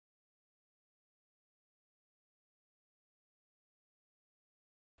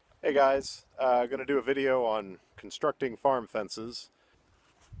Hey guys, going to do a video on constructing farm fences.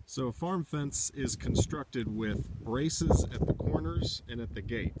 So a farm fence is constructed with braces at the corners and at the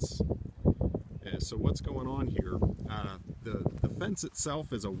gates. So what's going on here, the fence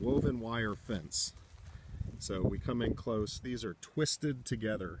itself is a woven wire fence. So we come in close, these are twisted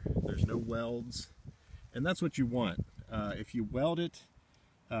together, there's no welds, and that's what you want. If you weld it,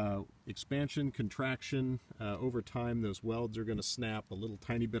 expansion, contraction, over time those welds are going to snap, a little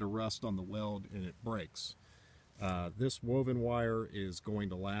tiny bit of rust on the weld and it breaks. This woven wire is going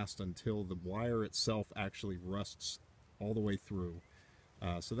to last until the wire itself actually rusts all the way through.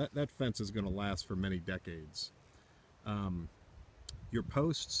 So that fence is going to last for many decades. Your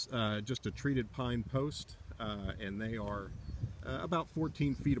posts, just a treated pine post, and they are about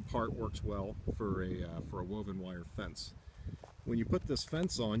 14 feet apart, works well for a woven wire fence. When you put this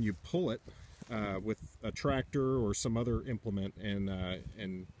fence on, you pull it with a tractor or some other implement,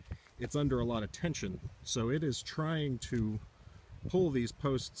 and it's under a lot of tension. So it is trying to pull these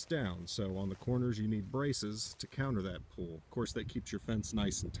posts down. So on the corners you need braces to counter that pull. Of course that keeps your fence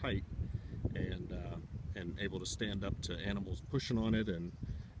nice and tight and able to stand up to animals pushing on it, and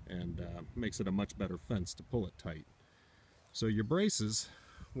makes it a much better fence to pull it tight. So your braces,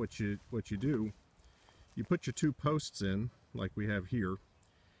 what you do, you put your two posts in like we have here,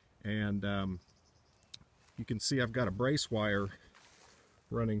 and you can see I've got a brace wire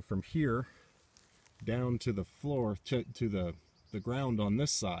running from here down to the floor, to the ground on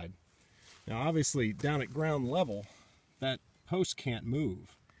this side. Now obviously down at ground level that post can't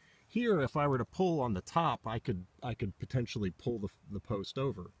move. Here if I were to pull on the top, I could potentially pull the post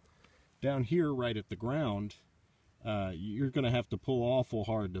over. Down here right at the ground, you're going to have to pull awful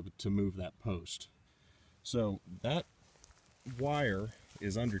hard to move that post. So that wire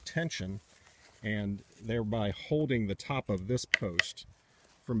is under tension and thereby holding the top of this post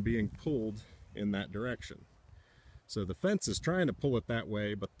from being pulled in that direction. So the fence is trying to pull it that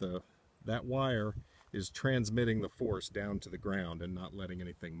way, but that wire is transmitting the force down to the ground and not letting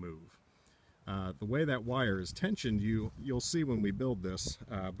anything move. The way that wire is tensioned, you'll see when we build this,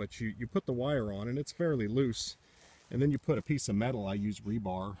 but you put the wire on and it's fairly loose, and then you put a piece of metal. I use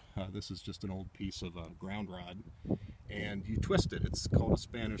rebar. This is just an old piece of ground rod, and you twist it. It's called a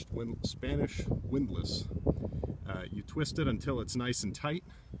Spanish windlass. You twist it until it's nice and tight,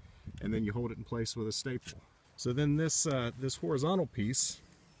 and then you hold it in place with a staple. So then this horizontal piece,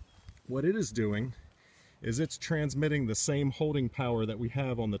 what it is doing is it's transmitting the same holding power that we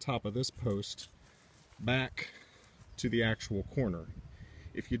have on the top of this post back to the actual corner.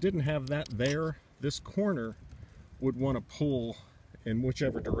 If you didn't have that there, this corner would want to pull in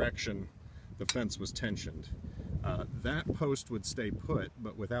whichever direction the fence was tensioned. That post would stay put,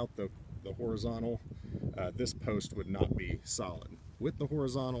 but without the horizontal, this post would not be solid. With the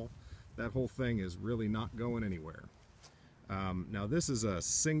horizontal, that whole thing is really not going anywhere. Now this is a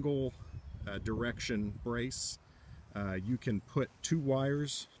single direction brace. You can put two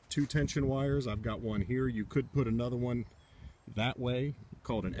tension wires. I've got one here. You could put another one that way,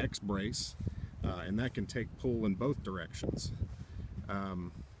 called an X brace, and that can take pull in both directions.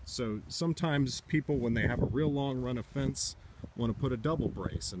 So sometimes people, when they have a real long run of fence, want to put a double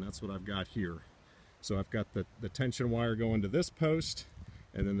brace, and that's what I've got here. So I've got the tension wire going to this post,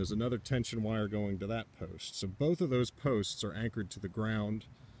 and then there's another tension wire going to that post. So both of those posts are anchored to the ground.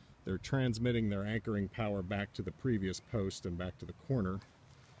 They're transmitting their anchoring power back to the previous post and back to the corner,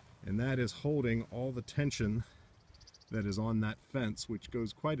 and that is holding all the tension that is on that fence, which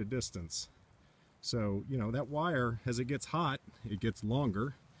goes quite a distance. So, you know, that wire, as it gets hot, it gets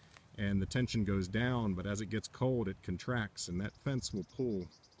longer and the tension goes down, but as it gets cold, it contracts, and that fence will pull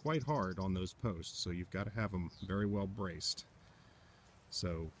quite hard on those posts. So you've got to have them very well braced.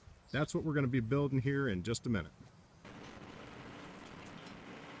 So that's what we're going to be building here in just a minute.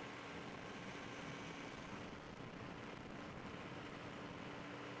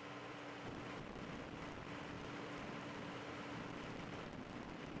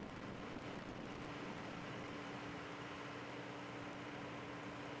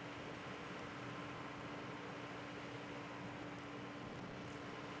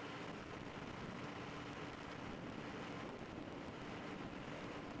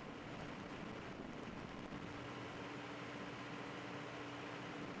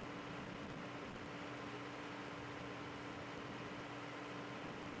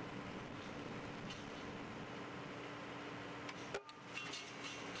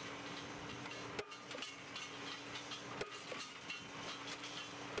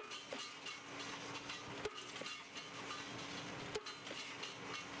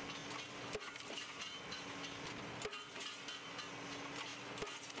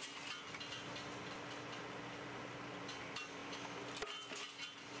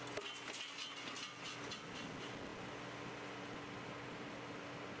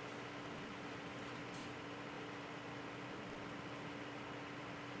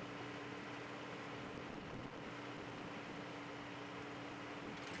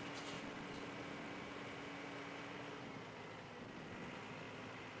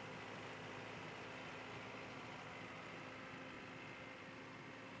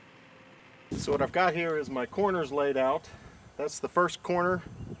 So what I've got here is my corners laid out. That's the first corner,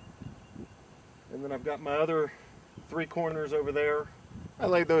 and then I've got my other 3 corners over there. I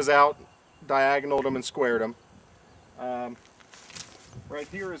laid those out, diagonaled them and squared them. Right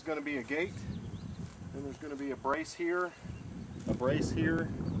here is going to be a gate, and there's going to be a brace here,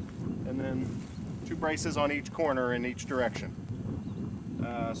 and then 2 braces on each corner in each direction.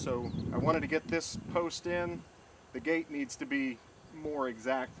 So I wanted to get this post in. The gate needs to be more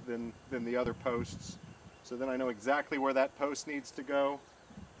exact than the other posts, so then I know exactly where that post needs to go,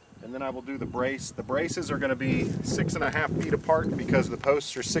 and then I will do the brace. The braces are going to be 6.5 feet apart because the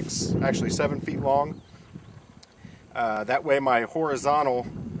posts are 7 feet long. That way my horizontal,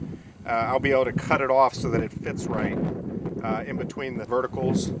 I'll be able to cut it off so that it fits right in between the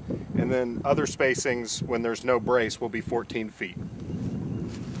verticals, and then other spacings when there's no brace will be 14 feet.